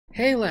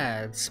Hey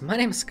lads, my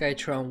name is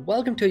Skychrew and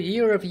welcome to a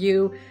year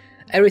review.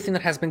 Everything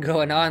that has been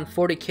going on,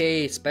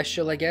 40k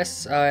special I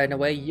guess, in a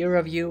way, year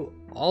review,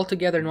 all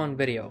together in one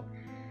video.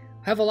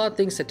 We have a lot of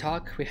things to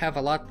talk, we have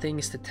a lot of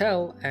things to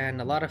tell, and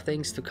a lot of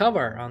things to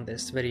cover on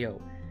this video.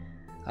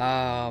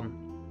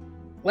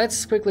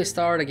 Let's quickly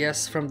start I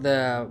guess from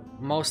the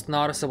most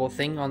noticeable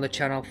thing on the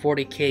channel,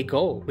 40k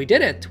goal. We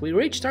did it! We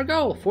reached our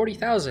goal,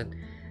 40,000.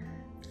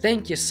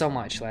 Thank you so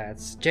much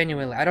lads,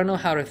 genuinely. I don't know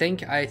how to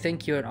thank. I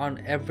thank you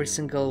on every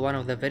single one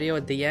of the video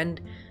at the end,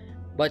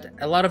 but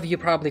a lot of you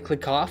probably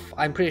click off.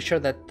 I'm pretty sure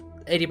that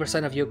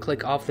 80% of you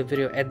click off the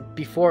video and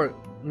before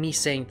me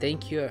saying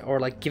thank you or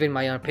like giving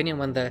my own opinion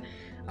when the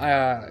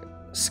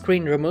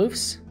screen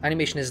removes,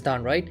 animation is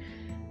done, right?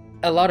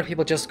 A lot of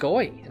people just go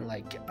away and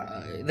like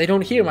they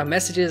don't hear my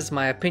messages,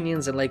 my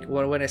opinions, and like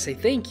when I say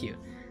thank you.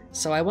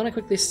 So I want to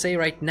quickly say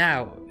right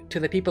now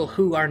to the people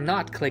who are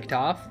not clicked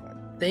off,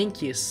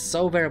 thank you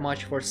so very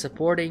much for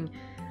supporting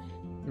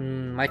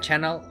my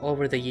channel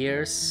over the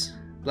years.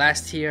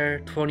 Last year,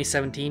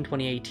 2017,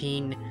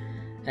 2018,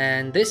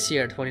 and this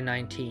year,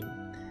 2019.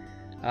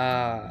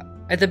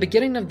 At the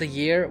beginning of the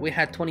year, we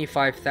had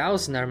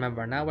 25,000, I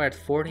remember. Now we're at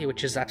 40,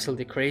 which is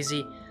absolutely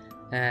crazy.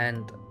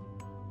 And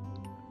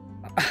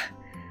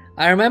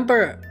I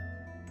remember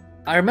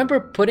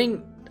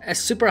putting a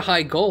super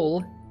high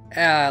goal,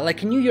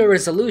 like a New Year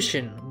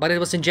resolution, but it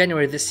was in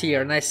January this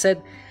year, and I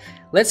said,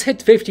 let's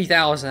hit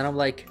 50,000. And I'm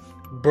like,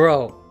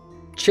 bro,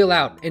 chill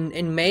out.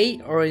 In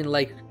May or in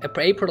like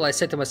April, I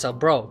said to myself,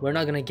 bro, we're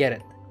not gonna get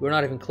it. We're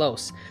not even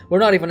close. We're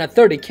not even at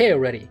 30k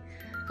already.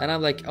 And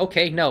I'm like,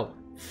 okay, no,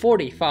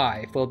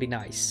 45 will be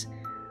nice.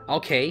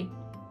 Okay,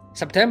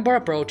 September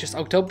approaches,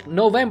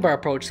 November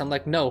approaches. I'm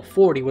like, no,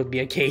 40 would be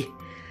okay.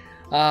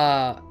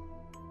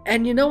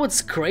 And you know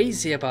what's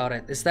crazy about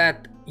it is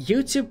that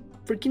YouTube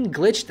freaking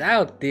glitched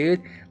out,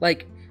 dude.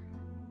 Like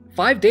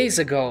 5 days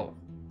ago,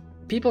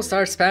 people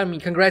started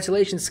spamming,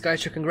 congratulations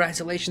Skychrew,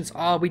 congratulations,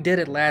 oh we did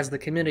it lads, the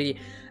community.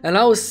 And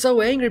I was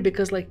so angry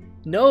because like,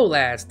 no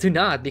lads, do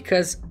not,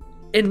 because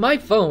in my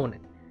phone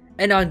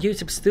and on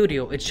YouTube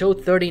Studio it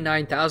showed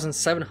 39,000,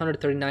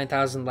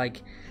 739,000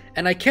 like,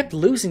 and I kept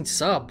losing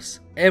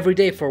subs every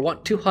day for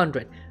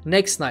 200,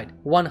 next night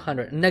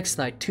 100, next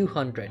night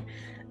 200,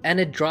 and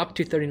it dropped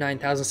to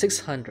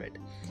 39,600.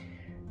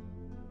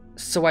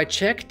 So I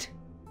checked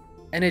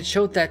and it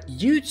showed that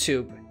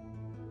YouTube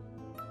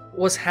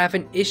was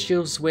having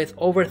issues with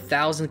over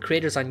 1,000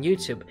 creators on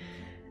YouTube.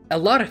 A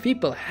lot of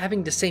people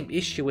having the same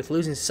issue with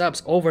losing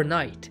subs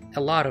overnight,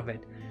 a lot of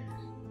it.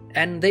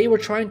 And they were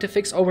trying to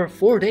fix over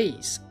 4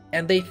 days,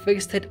 and they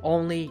fixed it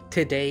only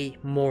today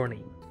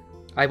morning.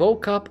 I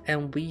woke up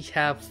and we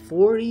have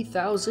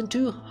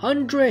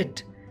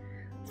 40,200!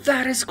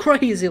 That is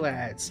crazy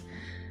lads!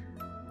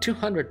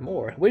 200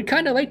 more, we're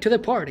kinda late to the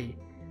party.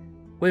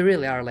 We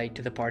really are late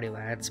to the party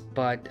lads,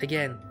 but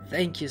again,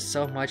 thank you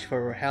so much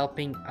for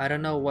helping. I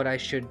don't know what I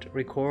should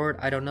record,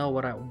 I don't know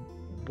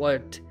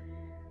what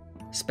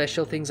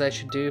special things I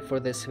should do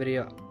for this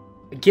video.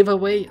 A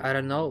giveaway, I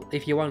don't know.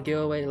 If you want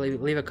giveaway,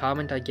 leave a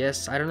comment I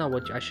guess. I don't know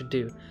what I should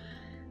do.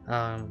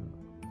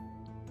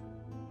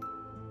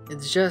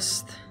 It's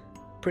just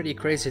pretty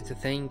crazy to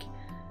think.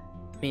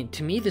 I mean,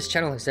 to me this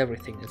channel is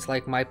everything. It's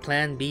like my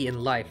plan B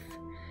in life.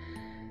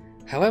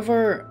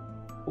 However,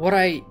 what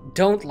I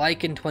don't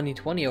like in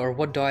 2020, or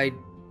what do I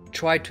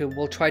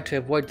will try to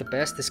avoid the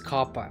best, is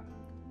COPPA.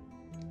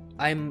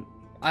 I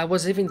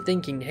was even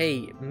thinking,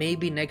 hey,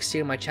 maybe next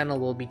year my channel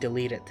will be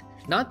deleted.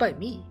 Not by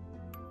me,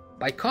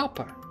 by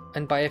COPPA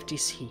and by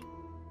FTC.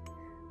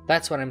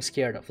 That's what I'm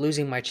scared of,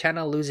 losing my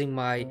channel, losing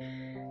my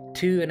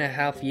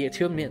 2.5 years,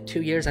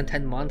 2 years and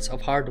 10 months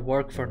of hard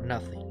work for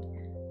nothing.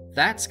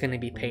 That's gonna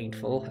be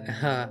painful.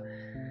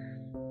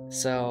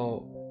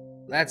 So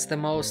that's the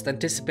most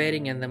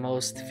anticipating and the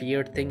most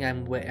feared thing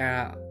I'm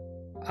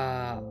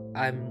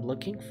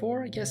looking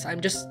for, I guess.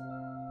 This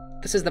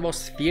is the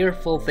most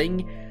fearful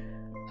thing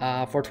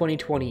for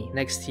 2020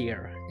 next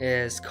year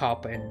is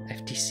COP and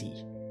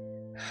FTC.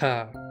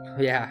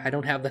 Yeah, I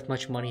don't have that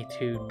much money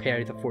to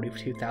pay the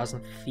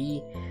 42,000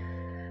 fee.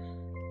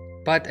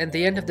 But at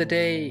the end of the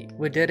day,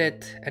 we did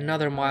it,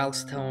 another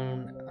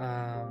milestone.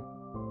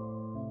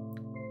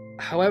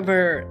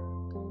 However,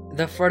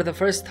 for the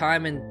first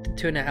time in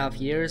 2.5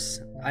 years,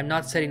 I'm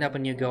not setting up a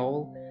new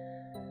goal.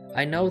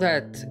 I know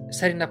that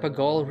setting up a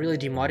goal really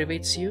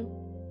demotivates you.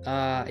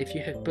 If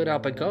you put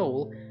up a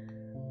goal,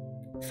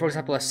 for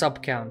example a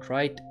sub count,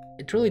 right?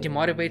 It really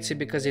demotivates you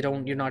because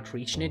you're not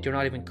reaching it, you're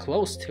not even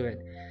close to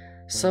it.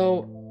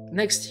 So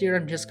next year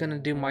I'm just gonna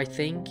do my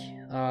thing.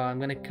 I'm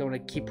gonna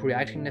keep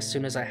reacting as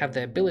soon as I have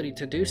the ability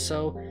to do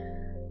so.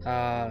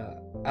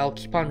 I'll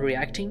keep on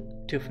reacting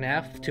to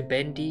FNAF, to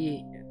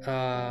Bendy,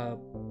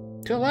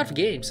 to a lot of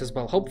games as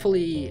well.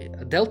 Hopefully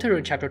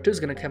Deltarune Chapter 2 is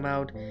gonna come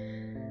out,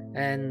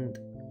 and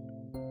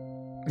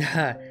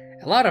a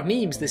lot of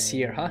memes this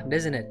year, huh?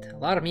 Isn't it? A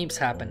lot of memes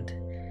happened.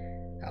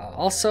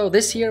 Also,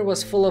 this year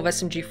was full of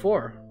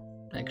SMG4,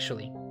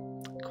 actually.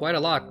 Quite a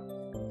lot.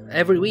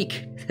 Every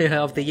week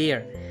of the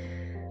year.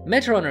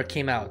 Metro Runner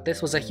came out.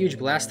 This was a huge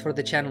blast for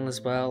the channel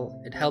as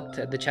well. It helped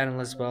the channel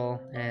as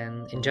well,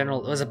 and in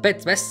general, it was a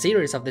best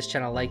series of this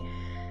channel. Like,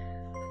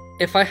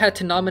 if I had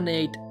to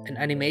nominate an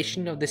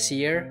animation of this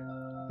year,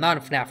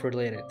 non-FNAF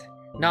related,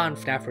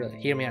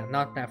 hear me out,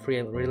 not FNAF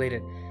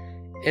related,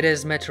 it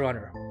is Metro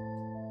Runner.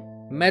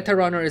 Metro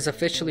Runner is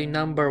officially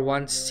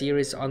 #1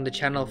 series on the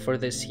channel for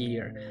this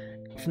year.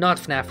 Not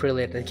FNAF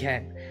related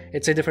again.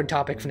 It's a different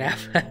topic,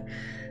 FNAF.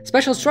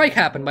 Special Strike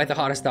happened by the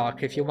Hottest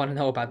Dog, if you want to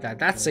know about that.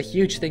 That's a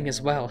huge thing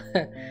as well.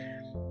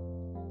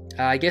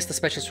 I guess the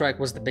Special Strike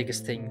was the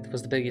biggest thing. It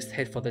was the biggest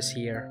hit for this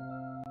year.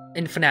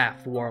 In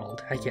FNAF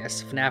world, I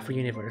guess. FNAF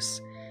universe.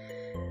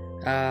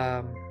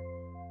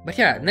 But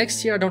yeah,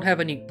 next year I don't have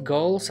any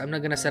goals. I'm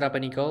not gonna set up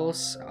any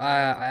goals.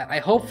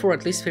 I hope for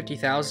at least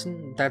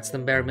 50,000. That's the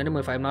bare minimum.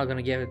 If I'm not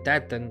gonna give it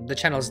that, then the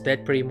channel's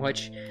dead pretty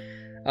much.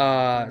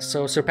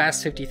 So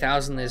surpass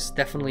 50,000 is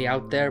definitely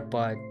out there,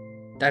 but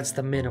that's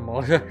the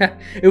minimal.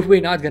 If we're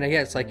not gonna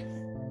get, it's like,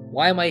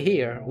 why am I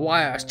here?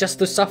 Why? Just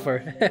to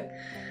suffer.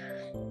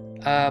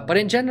 But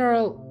in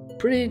general,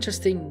 pretty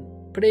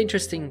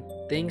interesting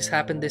things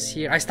happened this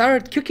year. I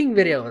started cooking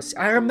videos.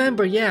 I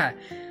remember, yeah,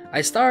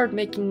 I started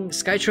making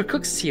Skychrew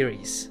Cooks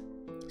series.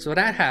 So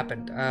that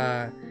happened.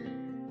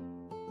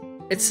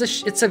 It's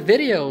a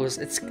videos.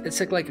 It's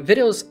like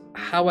videos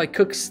how I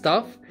cook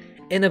stuff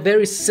in a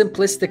very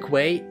simplistic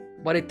way,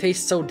 but it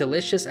tastes so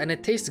delicious and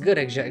it tastes good.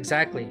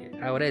 Exactly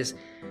how it is.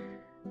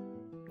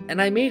 And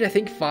I made, I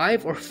think,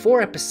 5 or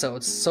 4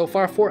 episodes so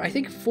far. 4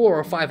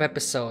 or 5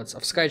 episodes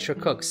of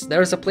Skychrew Cooks.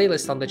 There's a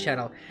playlist on the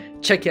channel.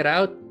 Check it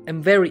out. A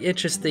very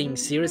interesting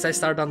series I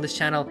started on this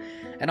channel.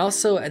 And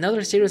also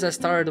another series I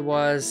started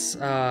was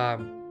 5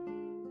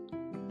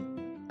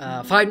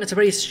 minutes of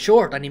very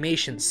short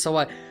animations. So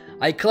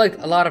I collect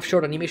a lot of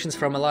short animations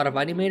from a lot of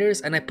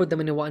animators and I put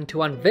them into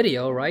one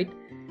video, right?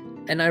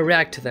 And I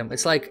react to them.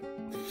 It's like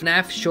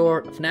FNAF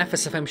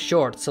SFM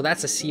short, so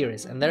that's a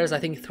series, and there's I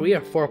think 3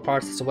 or 4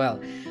 parts as well.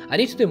 I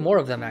need to do more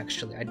of them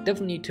actually. I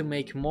definitely need to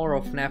make more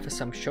of FNAF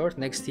SFM short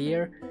next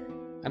year.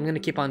 I'm gonna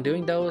keep on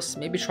doing those,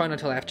 maybe try not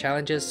to laugh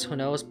challenges, who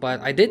knows,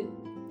 but I did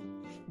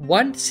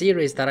one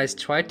series that I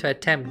tried to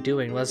attempt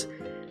doing was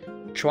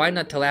try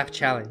not to laugh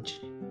challenge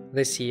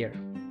this year,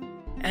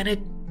 and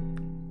it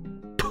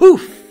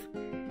poof,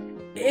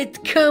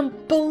 it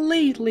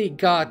completely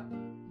got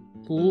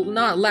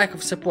not lack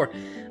of support.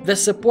 The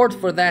support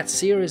for that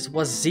series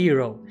was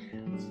 0.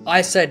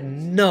 I said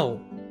no,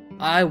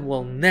 I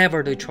will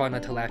never do Try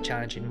Not to Laugh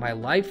challenge in my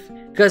life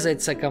because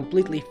it's a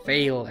completely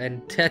fail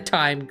and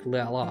time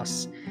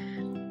loss.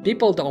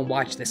 People don't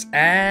watch this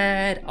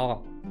at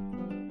all.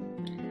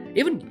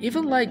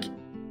 Even like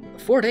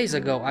 4 days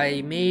ago,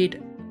 I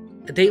made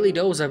a daily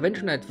dose of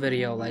internet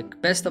video,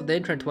 like best of the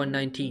internet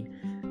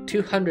 2019,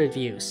 200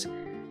 views.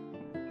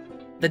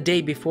 The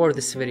day before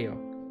this video,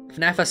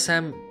 FNAF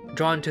SM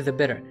Drawn to the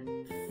Bitter,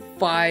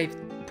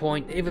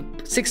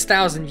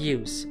 6,000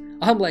 views.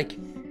 I'm like,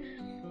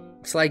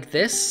 it's like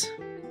this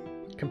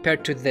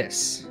compared to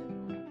this.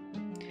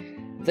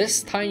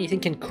 This tiny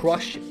thing can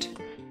crush it.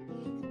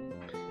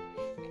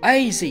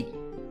 Easy.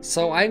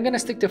 So I'm gonna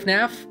stick to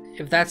FNAF.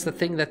 If that's the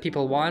thing that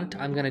people want,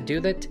 I'm gonna do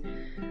that.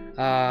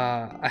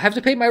 I have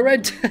to pay my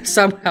rent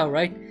somehow,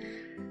 right?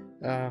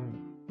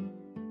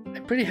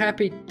 I'm pretty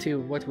happy to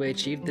what we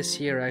achieved this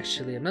year,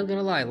 actually. I'm not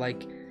gonna lie,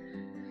 like,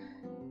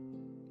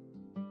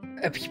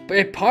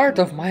 a part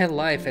of my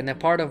life and a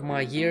part of my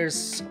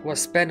years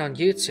was spent on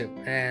YouTube,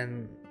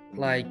 and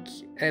like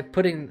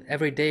putting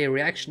everyday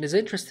reaction is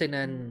interesting,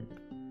 and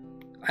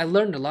I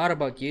learned a lot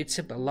about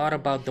YouTube, a lot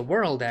about the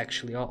world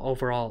actually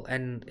overall,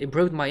 and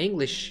improved my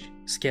English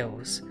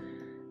skills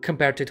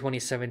compared to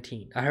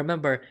 2017. I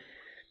remember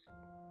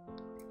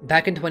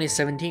back in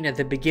 2017 at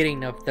the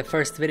beginning of the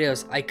first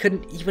videos, I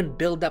couldn't even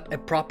build up a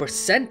proper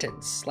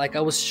sentence. Like,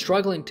 I was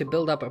struggling to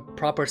build up a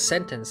proper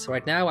sentence.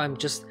 Right now I'm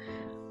just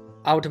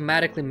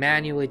automatically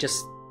manually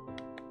just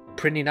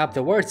printing up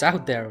the words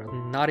out there,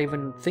 not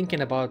even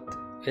thinking about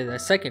it a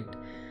second,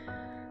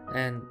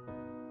 and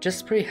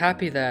just pretty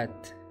happy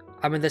that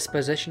I'm in this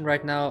position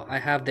right now. I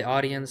have the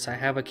audience, I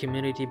have a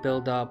community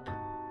build up.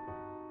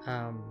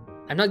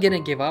 I'm not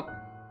gonna give up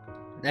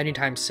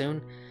anytime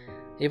soon,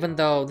 even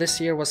though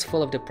this year was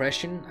full of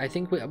depression. I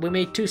think we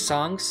made 2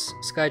 songs,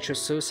 Skychrew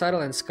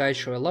Suicidal and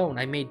Skychrew Alone.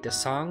 I made the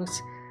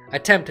songs,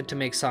 attempted to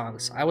make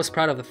songs. I was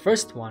proud of the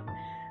first one.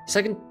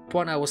 Second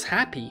one, I was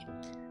happy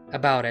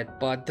about it,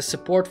 but the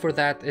support for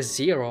that is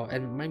 0,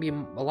 and maybe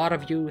a lot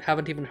of you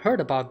haven't even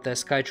heard about the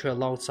Skychrew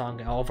Alone song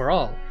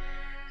overall.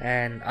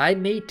 And I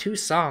made 2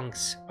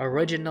 songs,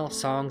 original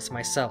songs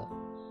myself,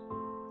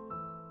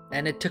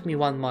 and it took me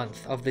 1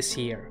 month of this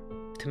year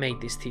to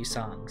make these 2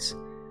 songs.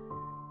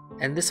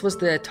 And this was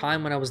the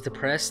time when I was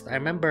depressed. I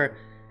remember,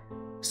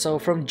 so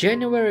from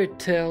January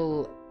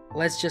till,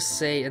 let's just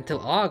say, until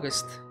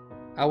August,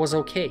 I was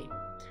okay.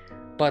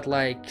 But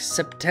like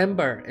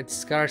September, it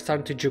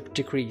started to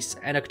decrease,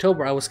 and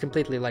October I was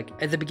completely like,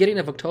 at the beginning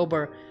of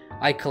October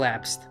I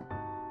collapsed.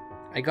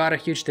 I got a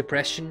huge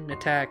depression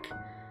attack,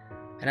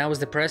 and I was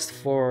depressed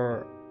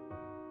for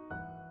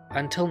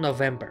until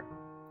November.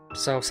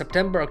 So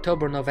September,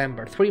 October,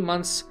 November, 3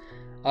 months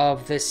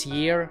of this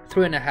year,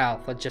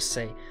 3.5, let's just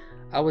say.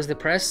 I was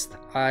depressed.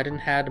 I didn't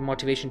have the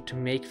motivation to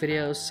make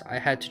videos. I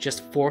had to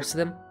just force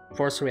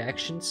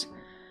reactions.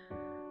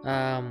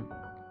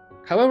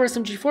 However,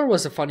 SMG4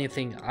 was a funny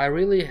thing. I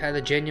really had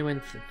a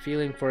genuine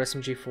feeling for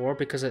SMG4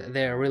 because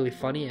they're really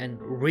funny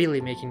and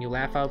really making you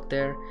laugh out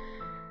there.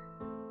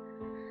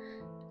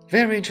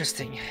 Very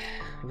interesting,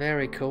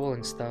 very cool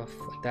and stuff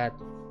like that.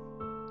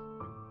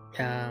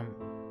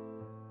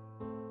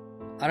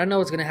 I don't know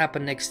what's gonna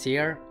happen next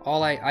year.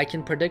 All I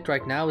can predict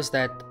right now is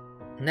that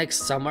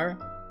next summer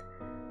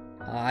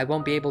I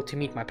won't be able to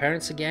meet my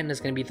parents again. It's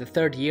gonna be the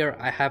 3rd year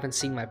I haven't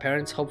seen my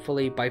parents.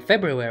 Hopefully by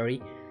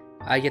February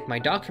I get my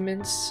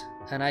documents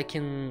and I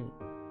can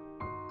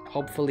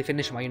hopefully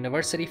finish my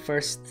university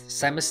 1st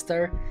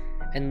semester,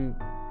 and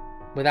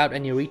without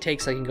any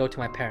retakes I can go to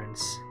my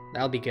parents.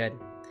 That'll be good.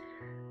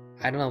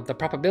 I don't know, the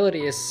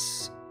probability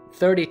is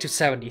 30 to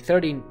 70.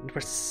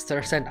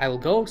 30% I will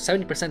go,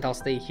 70% I'll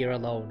stay here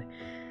alone.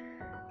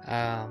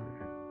 On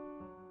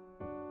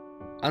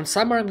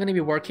summer I'm gonna be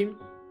working,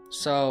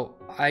 so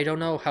I don't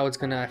know how it's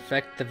gonna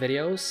affect the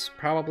videos.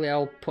 Probably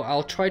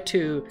I'll try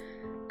to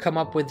come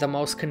up with the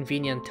most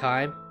convenient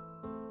time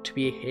to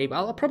be able.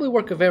 I'll probably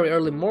work a very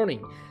early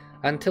morning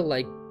until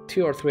like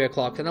 2 or 3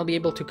 o'clock, then I'll be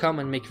able to come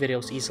and make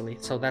videos easily,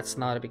 so that's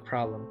not a big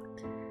problem.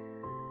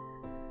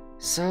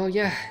 So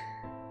yeah,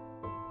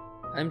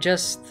 I'm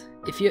just,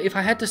 if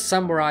I had to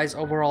summarize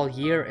overall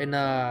year in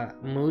a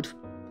mood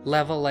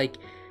level, like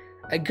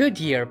a good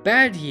year,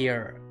 bad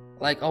year,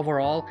 like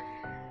overall,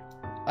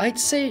 I'd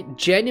say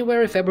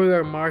January,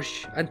 February,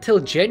 March until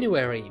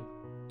January,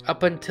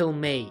 up until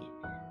May,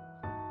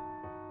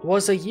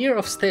 was a year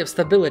of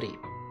stability.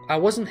 I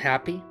wasn't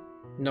happy,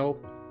 no.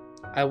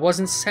 I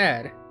wasn't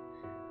sad.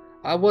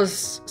 I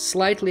was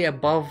slightly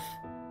above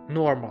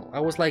normal.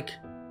 I was like,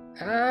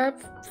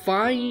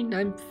 fine,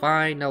 I'm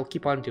fine, I'll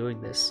keep on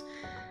doing this.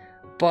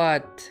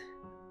 But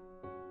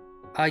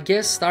I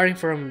guess starting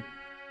from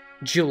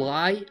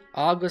July,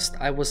 August,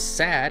 I was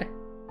sad,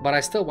 but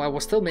I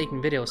was still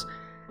making videos.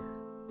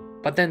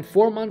 But then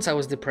 4 months I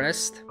was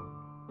depressed.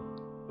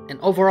 And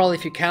overall,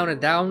 if you count it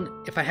down,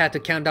 if I had to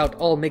count out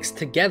all mixed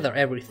together,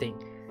 everything,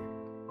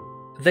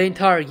 the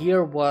entire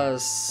year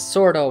was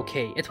sorta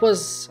okay. It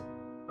was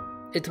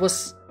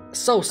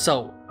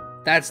so-so.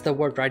 That's the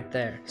word right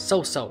there.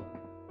 So-so.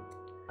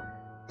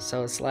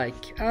 So it's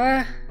like,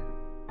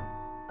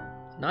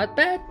 not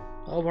bad.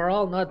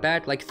 Overall, not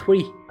bad. Like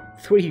 3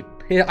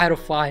 out of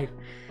 5.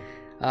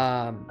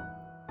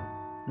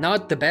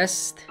 Not the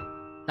best,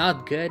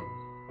 not good,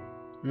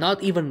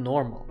 not even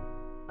normal.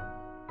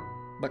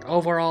 But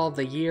overall,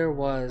 the year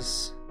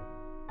was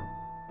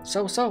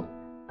so-so.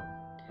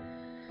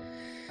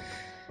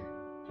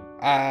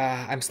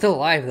 I'm still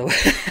alive though.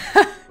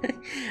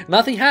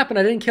 Nothing happened,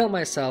 I didn't kill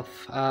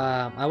myself.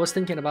 I was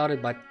thinking about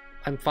it, but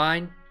I'm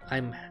fine.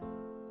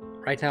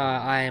 Right now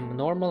I am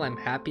normal, I'm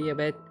happy a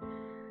bit.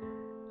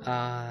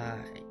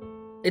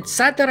 It's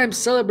sad that I'm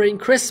celebrating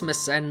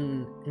Christmas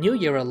and New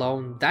Year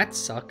alone. That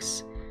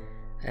sucks.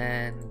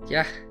 And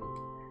yeah,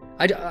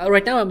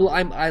 right now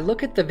I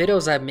look at the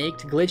videos I make.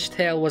 Glitch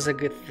Tale was a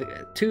good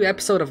 2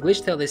 episodes of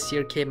Glitch Tale this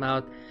year came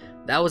out.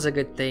 That was a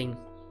good thing.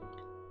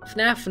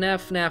 FNAF,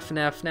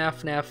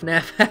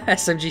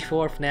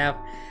 SMG4,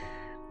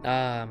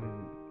 FNAF.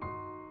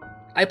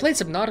 I played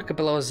Subnautica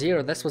Below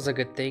Zero. This was a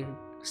good thing.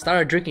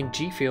 Started drinking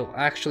G Fuel.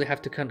 I actually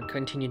have to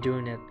continue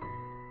doing it.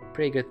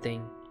 Pretty good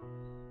thing.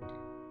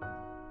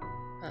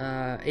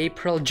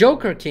 April,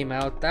 Joker came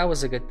out. That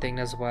was a good thing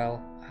as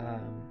well.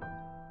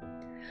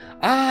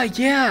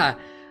 Yeah,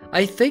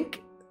 I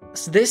think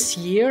this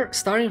year,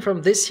 starting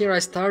from this year, I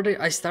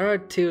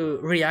started to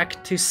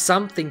react to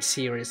something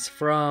series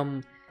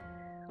from.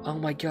 Oh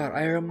my god,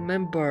 I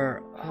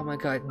remember. Oh my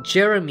god,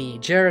 Jeremy,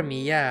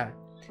 yeah.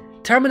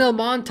 Terminal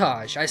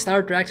Montage. I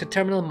started to react to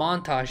Terminal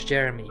Montage,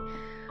 Jeremy.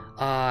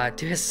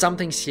 To his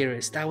something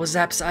series. That was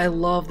I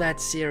love that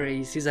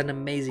series. He's an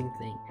amazing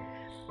thing.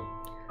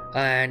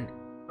 And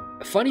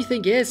funny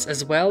thing is,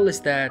 as well,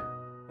 is that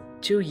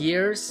 2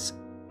 years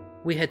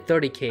we had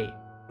 30k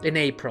in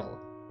April.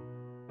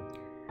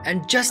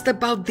 And just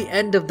about the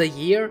end of the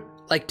year,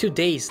 like 2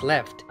 days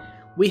left,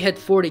 we had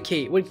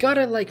 40k. We got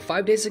it like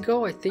 5 days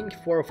ago, I think,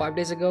 4 or 5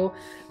 days ago.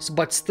 So,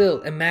 but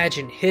still,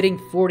 imagine hitting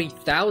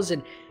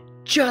 40,000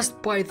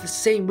 just by the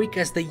same week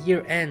as the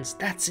year ends.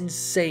 That's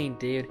insane,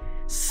 dude.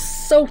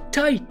 So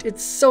tight.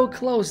 It's so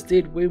close,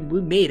 dude. We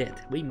made it.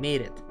 We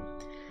made it.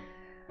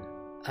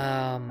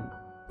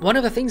 One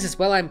of the things as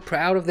well I'm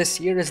proud of this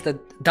year is the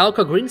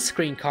Dalco green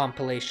screen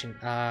compilation.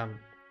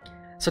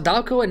 So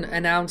Dalco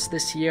announced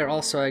this year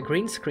also a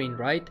green screen,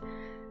 right?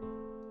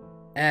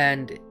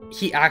 And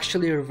he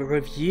actually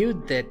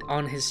reviewed it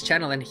on his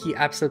channel, and he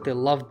absolutely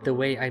loved the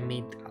way I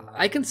made.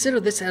 I consider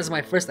this as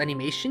my first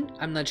animation.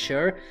 I'm not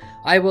sure.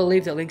 I will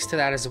leave the links to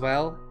that as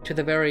well.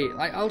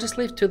 I'll just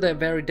leave to the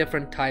very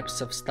different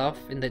types of stuff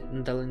in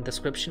the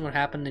description what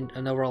happened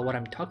and overall what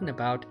I'm talking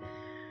about.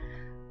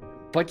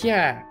 But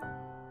yeah,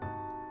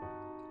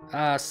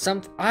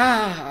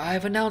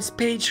 I've announced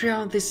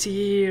Patreon this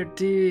year,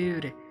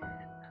 dude.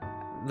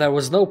 There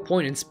was no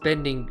point in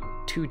spending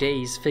 2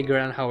 days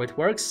figuring out how it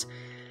works,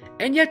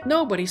 and yet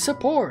nobody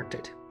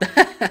supported.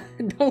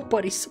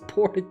 Nobody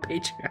supported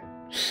Patreon.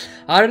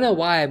 I don't know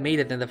why I made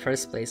it in the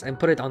first place and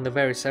put it on the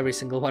every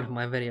single one of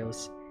my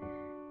videos.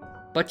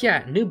 But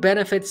yeah, new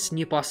benefits,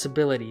 new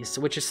possibilities,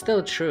 which is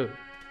still true.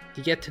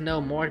 You get to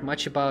know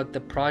much about the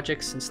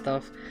projects and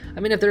stuff. I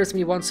mean, if there's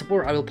me one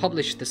support, I will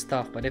publish the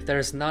stuff, but if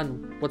there's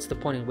none, what's the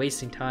point in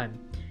wasting time?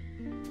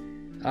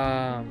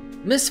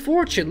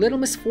 Little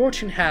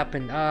Misfortune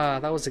happened.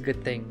 That was a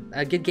good thing.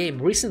 A good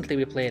game. Recently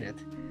we played it.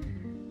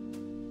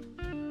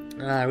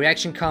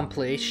 Reaction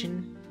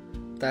compilation.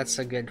 That's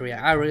a good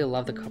I really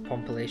love the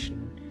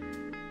compilation.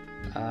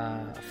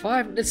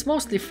 5. It's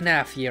mostly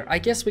FNAF year. I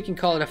guess we can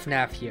call it a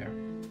FNAF year.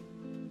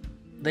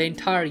 The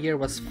entire year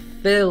was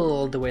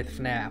filled with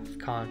FNAF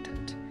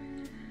content.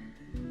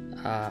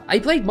 I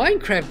played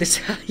Minecraft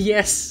this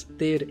yes,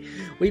 dude.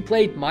 We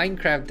played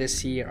Minecraft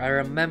this year. I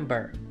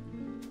remember.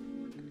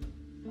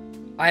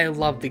 I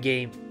love the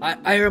game.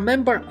 I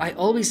remember I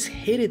always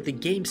hated the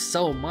game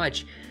so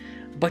much.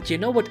 But you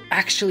know what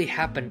actually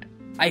happened?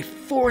 I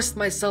forced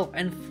myself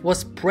and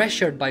was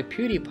pressured by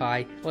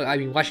PewDiePie. Well, I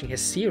mean, watching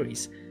his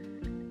series.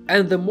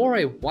 And the more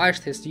I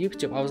watched his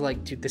YouTube, I was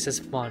like, dude, this is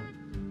fun.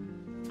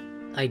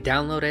 I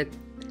downloaded.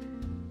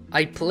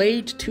 I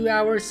played 2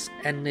 hours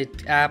and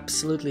it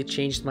absolutely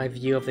changed my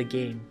view of the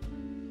game.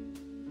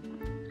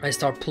 I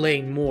start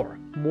playing more,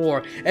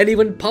 and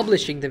even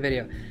publishing the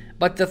video.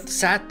 But the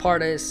sad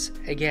part is,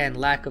 again,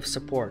 lack of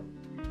support.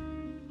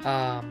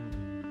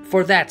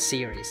 For that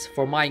series,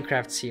 for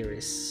Minecraft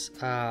series,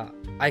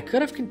 I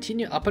could have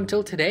continued up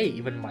until today,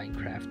 even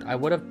Minecraft. I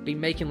would have been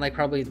making like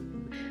probably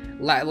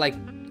like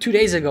 2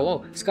 days ago,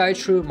 oh,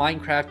 Skychrew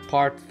Minecraft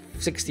part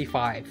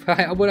 65.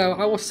 I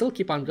will still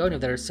keep on going if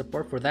there is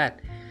support for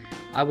that.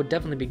 I would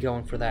definitely be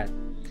going for that.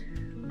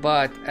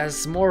 But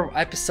as more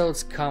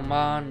episodes comes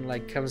out,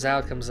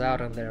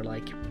 and they're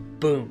like,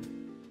 boom,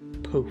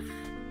 poof.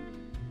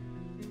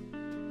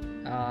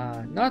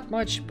 Not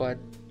much, but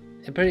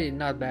a pretty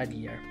not bad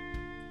year.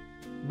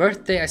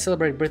 Birthday, I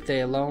celebrate birthday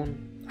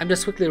alone. I'm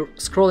just quickly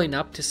scrolling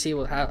up to see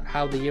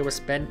how the year was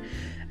spent.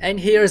 And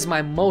here's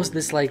my most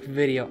disliked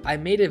video. I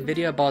made a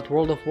video about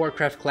World of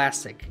Warcraft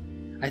Classic.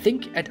 I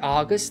think at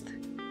August,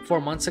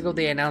 4 months ago,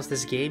 they announced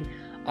this game.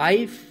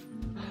 I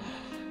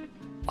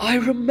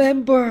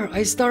remember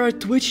I started a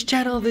Twitch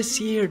channel this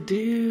year,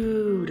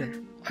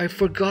 dude. I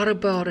forgot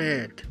about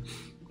it.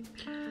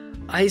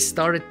 I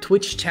started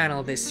Twitch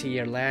channel this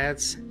year,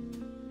 lads.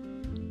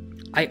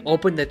 I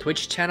opened the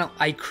Twitch channel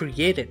I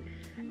created,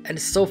 and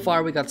so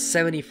far we got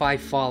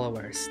 75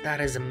 followers.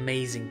 That is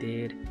amazing,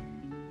 dude.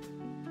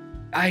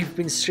 I've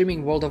been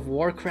streaming World of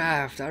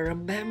Warcraft. I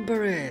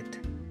remember it.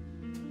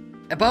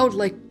 About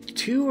like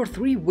 2 or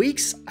 3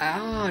 weeks.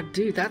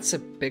 Dude, that's a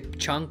big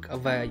chunk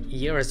of a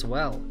year as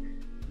well.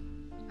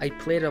 I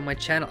played on my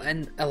channel,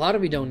 and a lot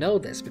of you don't know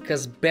this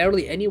because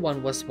barely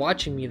anyone was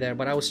watching me there.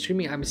 But I'm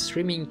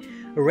streaming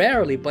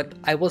rarely, but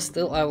I will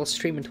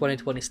stream in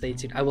 2020. Stay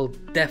tuned. I will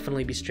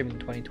definitely be streaming in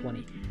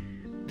 2020,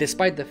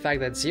 despite the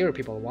fact that 0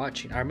 people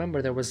watching. I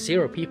remember there was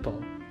 0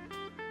 people,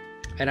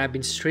 and I've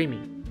been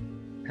streaming,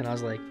 and I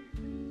was like,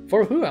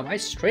 for who am I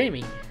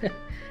streaming?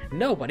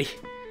 Nobody.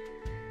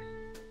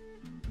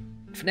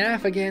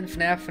 FNAF again,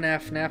 FNAF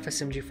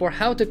SMG4.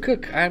 How to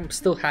cook? I'm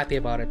still happy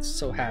about it.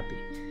 So happy.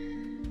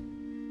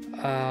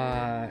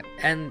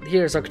 And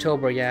here's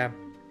October, yeah.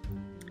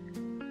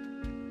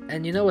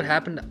 And you know what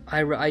happened?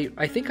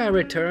 I think I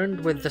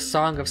returned with the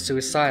Song of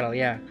Suicidal,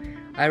 yeah.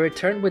 I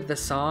returned with the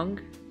song.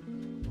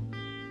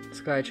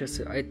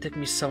 Skychrew, it took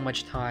me so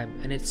much time,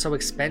 and it's so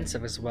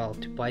expensive as well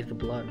to buy the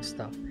blood and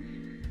stuff.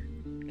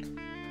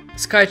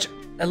 Skychrew,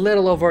 a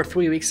little over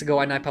 3 weeks ago,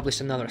 and I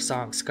published another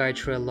song,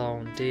 Skychrew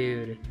Alone,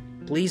 dude.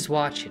 Please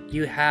watch it.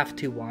 You have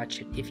to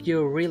watch it. If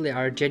you really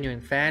are a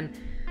genuine fan,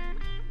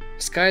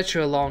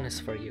 Skychrew Alone is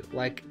for you.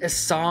 Like a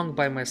song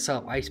by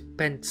myself. I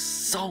spent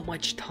so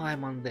much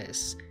time on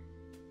this.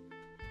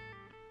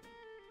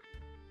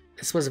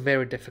 This was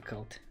very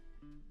difficult.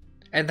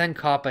 And then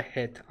Kappa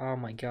hit. Oh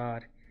my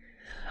god.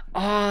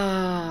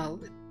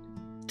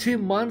 2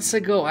 months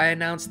ago I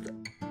announced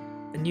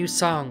a new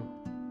song.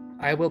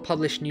 I will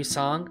publish new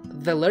song.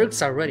 The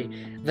lyrics are ready.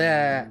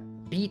 The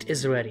beat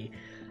is ready.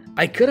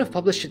 I could have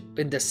published it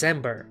in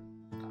December.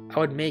 I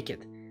would make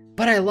it.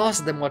 But I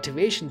lost the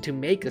motivation to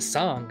make a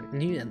song.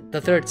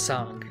 The third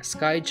song.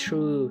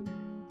 Skychrew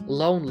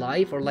Lone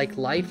Life or like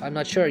Life. I'm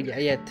not sure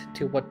yet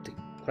to what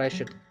I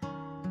should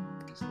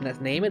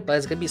name it, but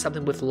it's gonna be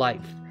something with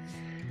life.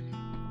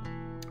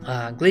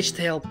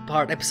 Glitchtail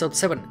part episode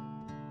 7.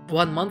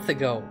 1 month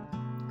ago,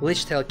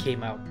 Glitchtail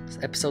came out.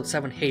 Episode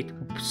 7 hit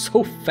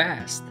so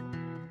fast.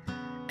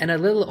 And a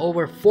little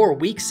over 4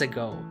 weeks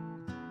ago,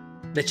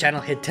 the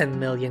channel hit 10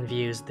 million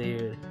views,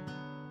 dude.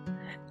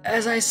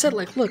 As I said,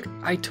 like, look,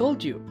 I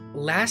told you,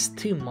 last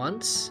 2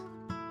 months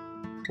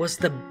was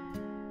the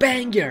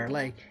banger.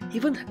 Like,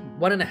 even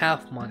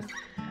 1.5 months.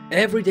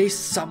 Every day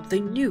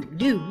something new.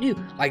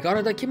 I got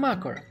a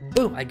Dakimakura.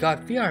 Boom. I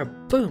got VR.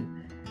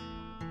 Boom.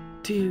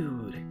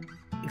 Dude.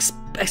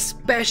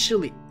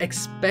 Especially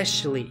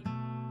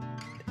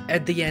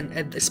at the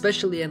end,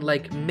 especially in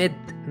like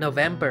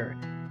mid-November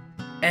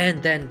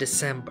and then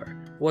December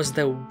was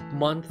the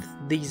month.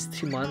 These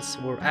 2 months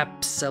were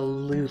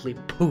absolutely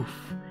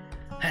poof.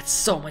 Had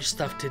so much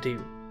stuff to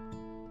do.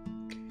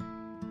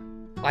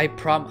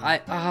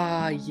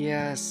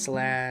 Yes,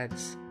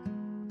 lads.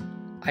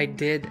 I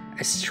did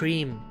a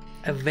stream,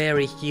 a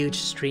very huge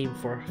stream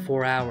for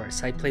 4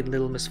 hours. I played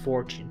Little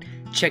Misfortune.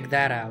 Check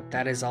that out.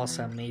 That is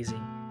also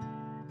amazing.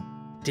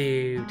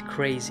 Dude,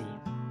 crazy.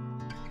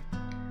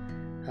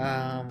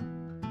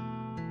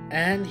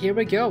 And here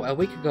we go. A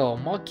week ago,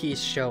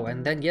 Moki's show,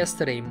 and then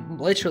yesterday,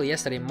 literally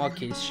yesterday,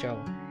 Moki's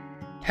show.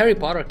 Harry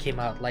Potter came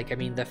out, like, I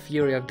mean, The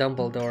Fury of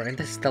Dumbledore, and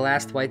this is the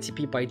last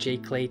YTP by Jay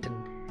Clayton.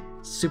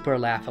 Super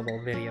laughable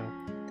video.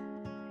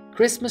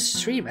 Christmas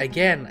stream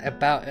again,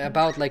 about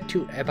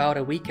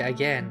a week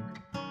again.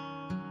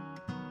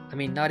 I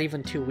mean, not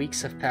even 2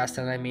 weeks have passed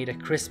and I made a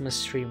Christmas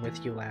stream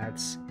with you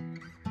lads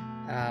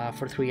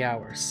for 3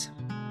 hours.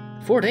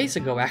 4 days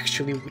ago,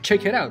 actually.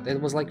 Check it out.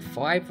 It was like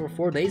 5 or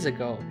 4 days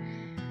ago.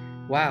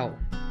 Wow.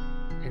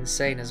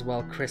 Insane as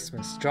well.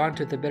 Christmas. Drawn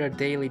to the Bitter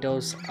daily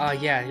dose.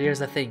 Yeah, here's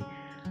the thing.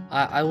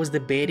 I was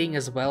debating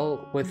as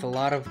well with a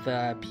lot of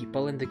the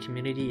people in the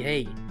community.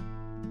 Hey,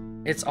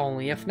 it's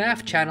only a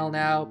FNAF channel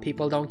now.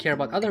 People don't care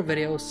about other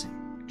videos.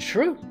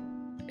 True.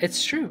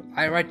 It's true.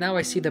 Right now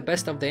I see the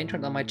best of the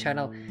internet on my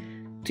channel.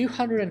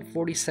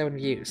 247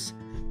 views.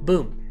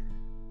 Boom.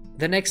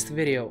 The next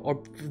video,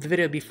 or the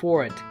video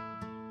before it,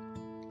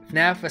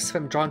 FNAF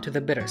SFM Drawn to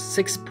the Bitter,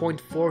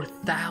 6.4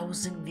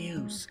 thousand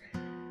views.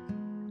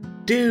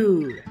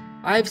 Dude,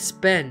 I've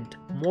spent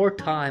more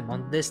time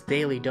on this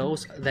daily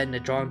dose than the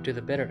Drawn to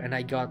the Bitter, and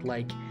I got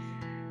like,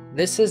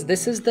 this is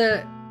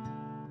the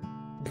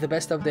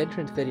best of the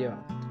internet video.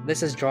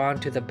 This is Drawn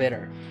to the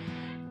Bitter.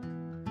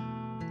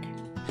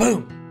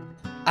 Boom!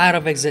 Out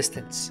of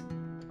existence.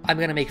 I'm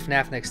gonna make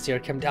FNAF next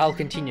year. I'll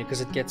continue because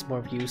it gets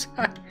more views.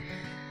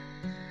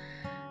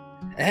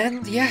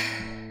 And yeah.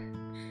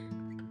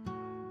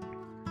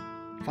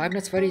 5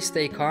 Nights at Freddy's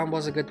Stay Calm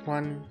was a good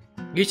one.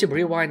 YouTube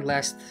Rewind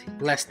last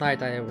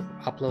night I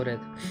uploaded.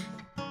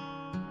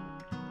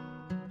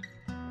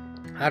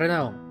 I don't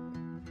know.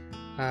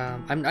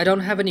 I don't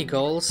have any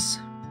goals.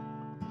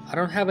 I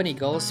don't have any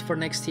goals for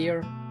next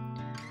year.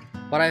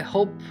 But I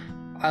hope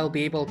I'll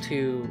be able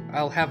to.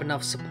 I'll have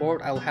enough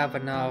support. I'll have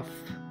enough.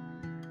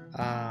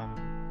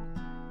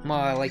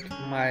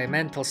 My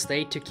mental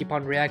state to keep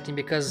on reacting,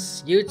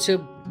 because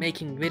YouTube,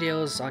 making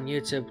videos on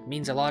YouTube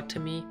means a lot to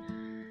me.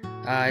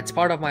 It's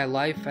part of my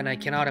life, and I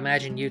cannot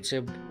imagine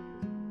YouTube.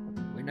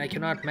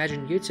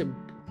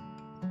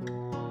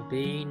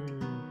 Being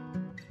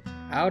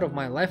out of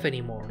my life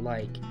anymore.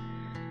 Like,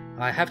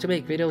 I have to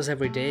make videos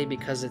every day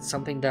because it's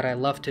something that I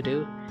love to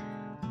do.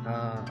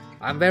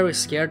 I'm very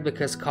scared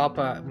because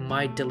Kappa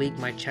might delete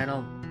my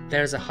channel.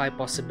 There's a high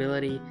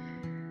possibility,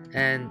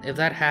 and if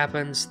that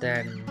happens,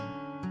 then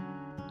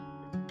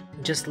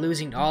just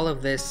losing all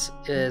of this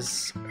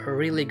is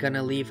really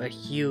gonna leave a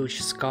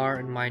huge scar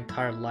in my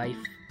entire life.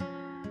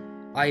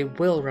 I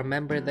will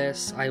remember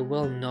this, I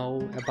will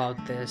know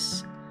about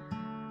this,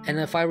 and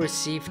if I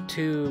receive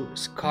 2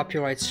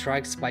 copyright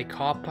strikes by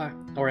Kappa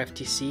or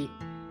FTC,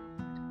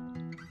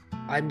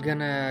 I'm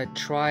gonna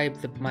try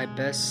my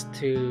best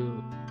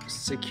to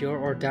secure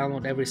or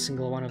download every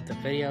single one of the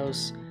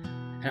videos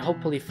and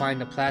hopefully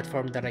find a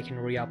platform that I can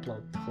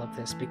re-upload all of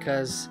this,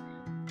 because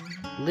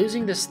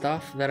losing the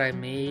stuff that I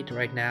made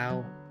right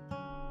now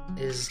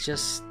is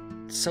just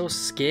so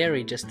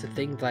scary, just to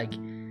think, like,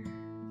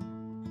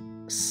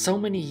 so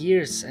many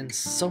years and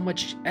so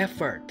much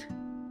effort.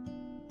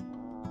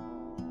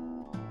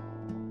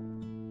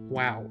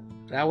 Wow,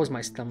 that was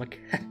my stomach.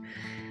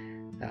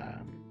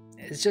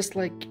 It's just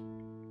like,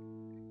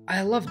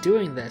 I love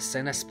doing this,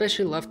 and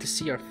especially love to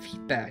see your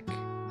feedback.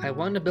 I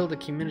want to build a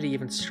community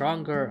even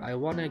stronger. I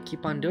want to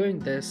keep on doing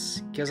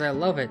this because I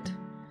love it,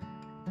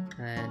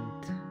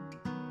 and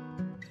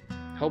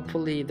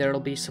hopefully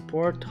there'll be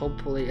support.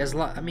 Hopefully,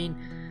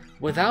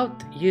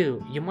 without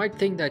you might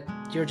think that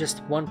you're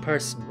just one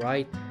person,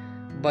 right?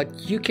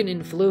 But you can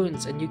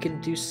influence and you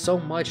can do so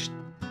much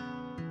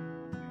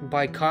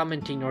by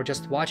commenting or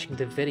just watching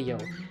the video.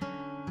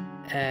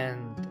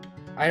 And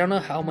I don't know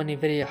how many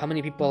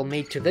people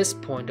made to this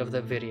point of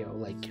the video,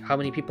 like how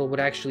many people would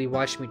actually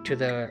watch me to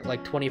the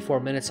 24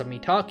 minutes of me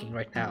talking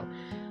right now.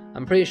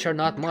 I'm pretty sure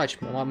not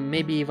much,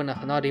 maybe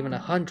not even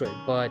 100,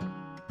 but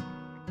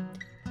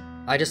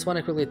I just want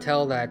to quickly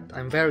tell that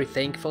I'm very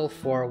thankful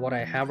for what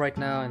I have right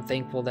now, and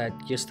thankful that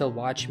you still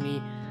watch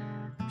me.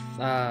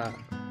 I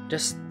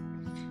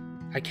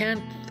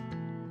can't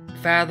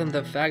fathom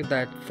the fact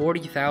that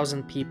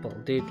 40,000 people,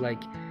 dude,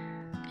 like,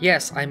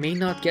 yes, I may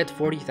not get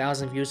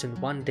 40,000 views in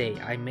one day,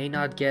 I may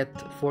not get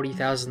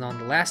 40,000 on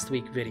the last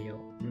week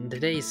video,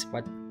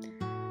 but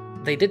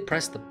they did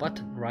press the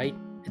button, right?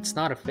 It's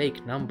not a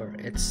fake number,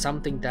 it's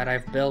something that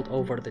I've built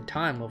over the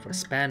time, over a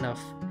span of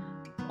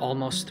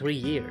almost 3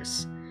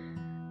 years,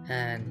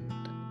 and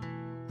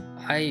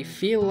I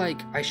feel like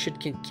I should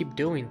keep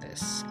doing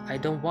this. I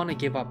don't want to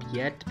give up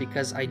yet,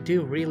 because I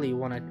do really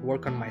want to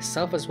work on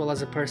myself as well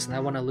as a person. I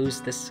want to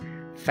lose this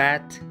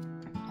fat,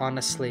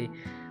 honestly.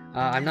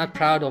 I'm not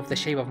proud of the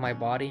shape of my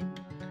body.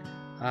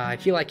 I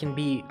feel I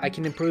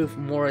can improve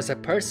more as a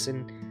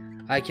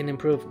person. I can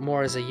improve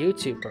more as a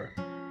YouTuber,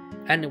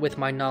 and with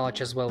my knowledge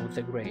as well with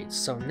the grades.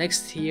 So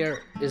next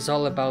year is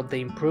all about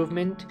the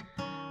improvement.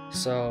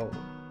 So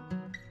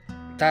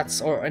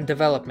and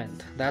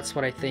development. That's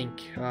what I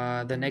think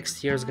the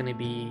next year is going to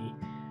be,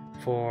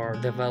 for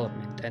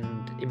development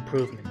and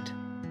improvement.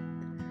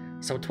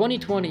 So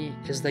 2020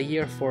 is the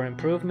year for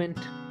improvement,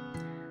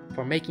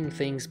 for making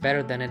things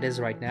better than it is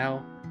right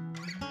now,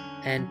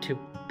 and to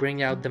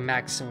bring out the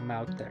maximum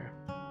out there.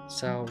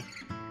 So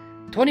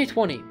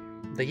 2020,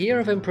 the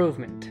year of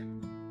improvement.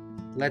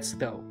 Let's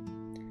go.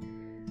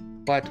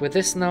 But with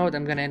this note,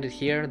 I'm gonna end it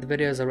here. The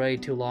video is already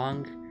too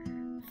long.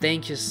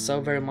 Thank you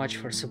so very much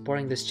for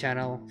supporting this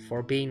channel,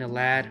 for being a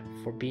lad,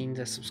 for being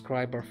a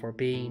subscriber, for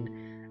being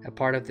a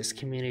part of this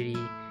community.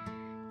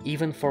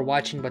 Even for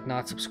watching but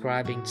not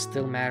subscribing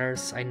still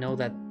matters. I know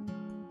that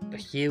a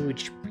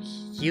huge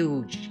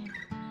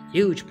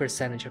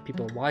percentage of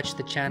people watch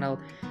the channel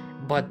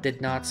but did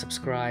not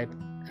subscribe,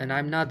 and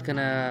I'm not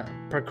gonna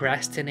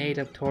procrastinate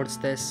towards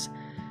this.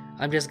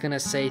 I'm just gonna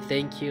say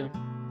thank you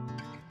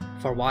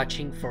for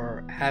watching,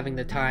 for having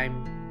the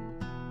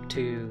time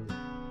to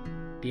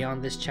be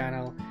on this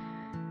channel,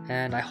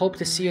 and I hope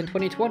to see you in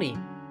 2020,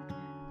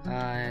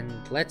 and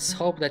let's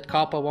hope that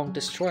Kappa won't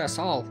destroy us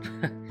all.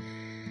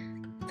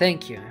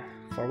 Thank you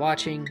for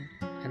watching,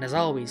 and as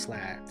always,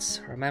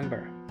 lads,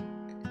 remember,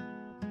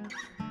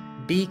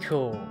 be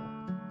cool,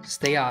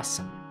 stay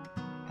awesome.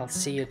 I'll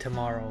see you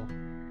tomorrow,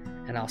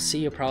 and I'll see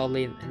you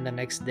probably in the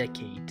next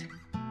decade,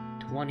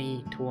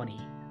 2020.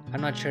 I'm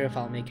not sure if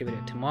I'll make a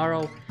video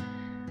tomorrow,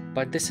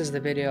 but this is the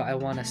video I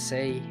want to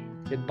say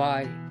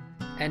goodbye.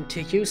 And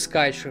to you,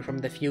 Skychrew from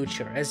the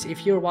future, as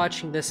if you're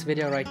watching this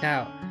video right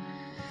now,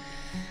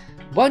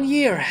 1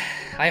 year.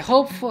 I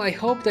hope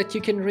that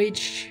you can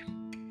reach,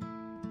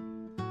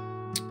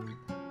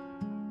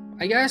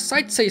 I guess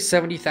I'd say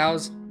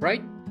 70,000,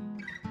 right?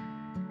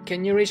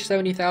 Can you reach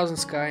 70,000,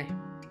 Sky?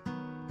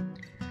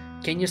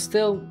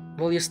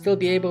 Will you still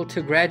be able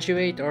to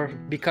graduate or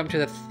become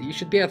you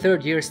should be a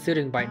 3rd year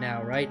student by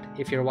now, right?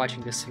 If you're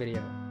watching this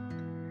video.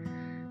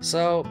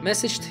 So,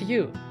 message to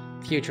you,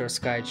 future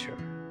Skychrew.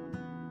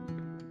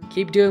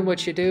 Keep doing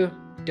what you do.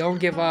 Don't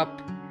give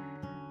up.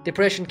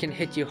 Depression can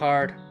hit you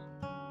hard.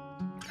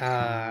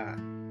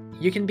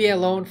 You can be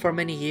alone for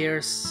many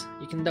years.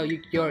 Even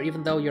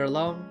though you're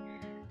alone,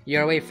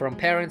 you're away from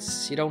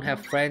parents. You don't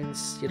have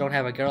friends. You don't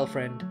have a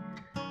girlfriend.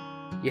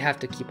 You have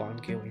to keep on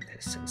doing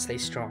this and stay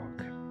strong,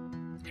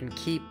 and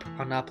keep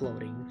on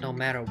uploading no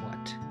matter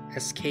what.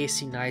 As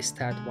Casey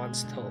Neistat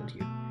once told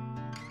you,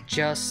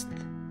 just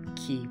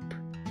keep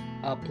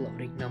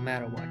uploading no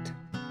matter what.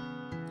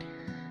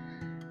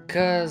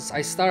 Cause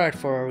I started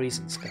for a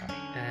reason, Sky,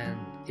 and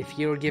if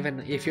you're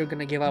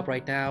gonna give up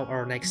right now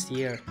or next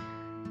year,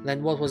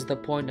 then what was the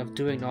point of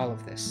doing all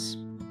of this,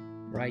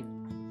 right?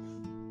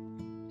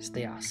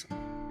 Stay awesome,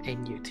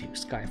 and you too,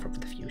 Sky from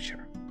the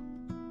future.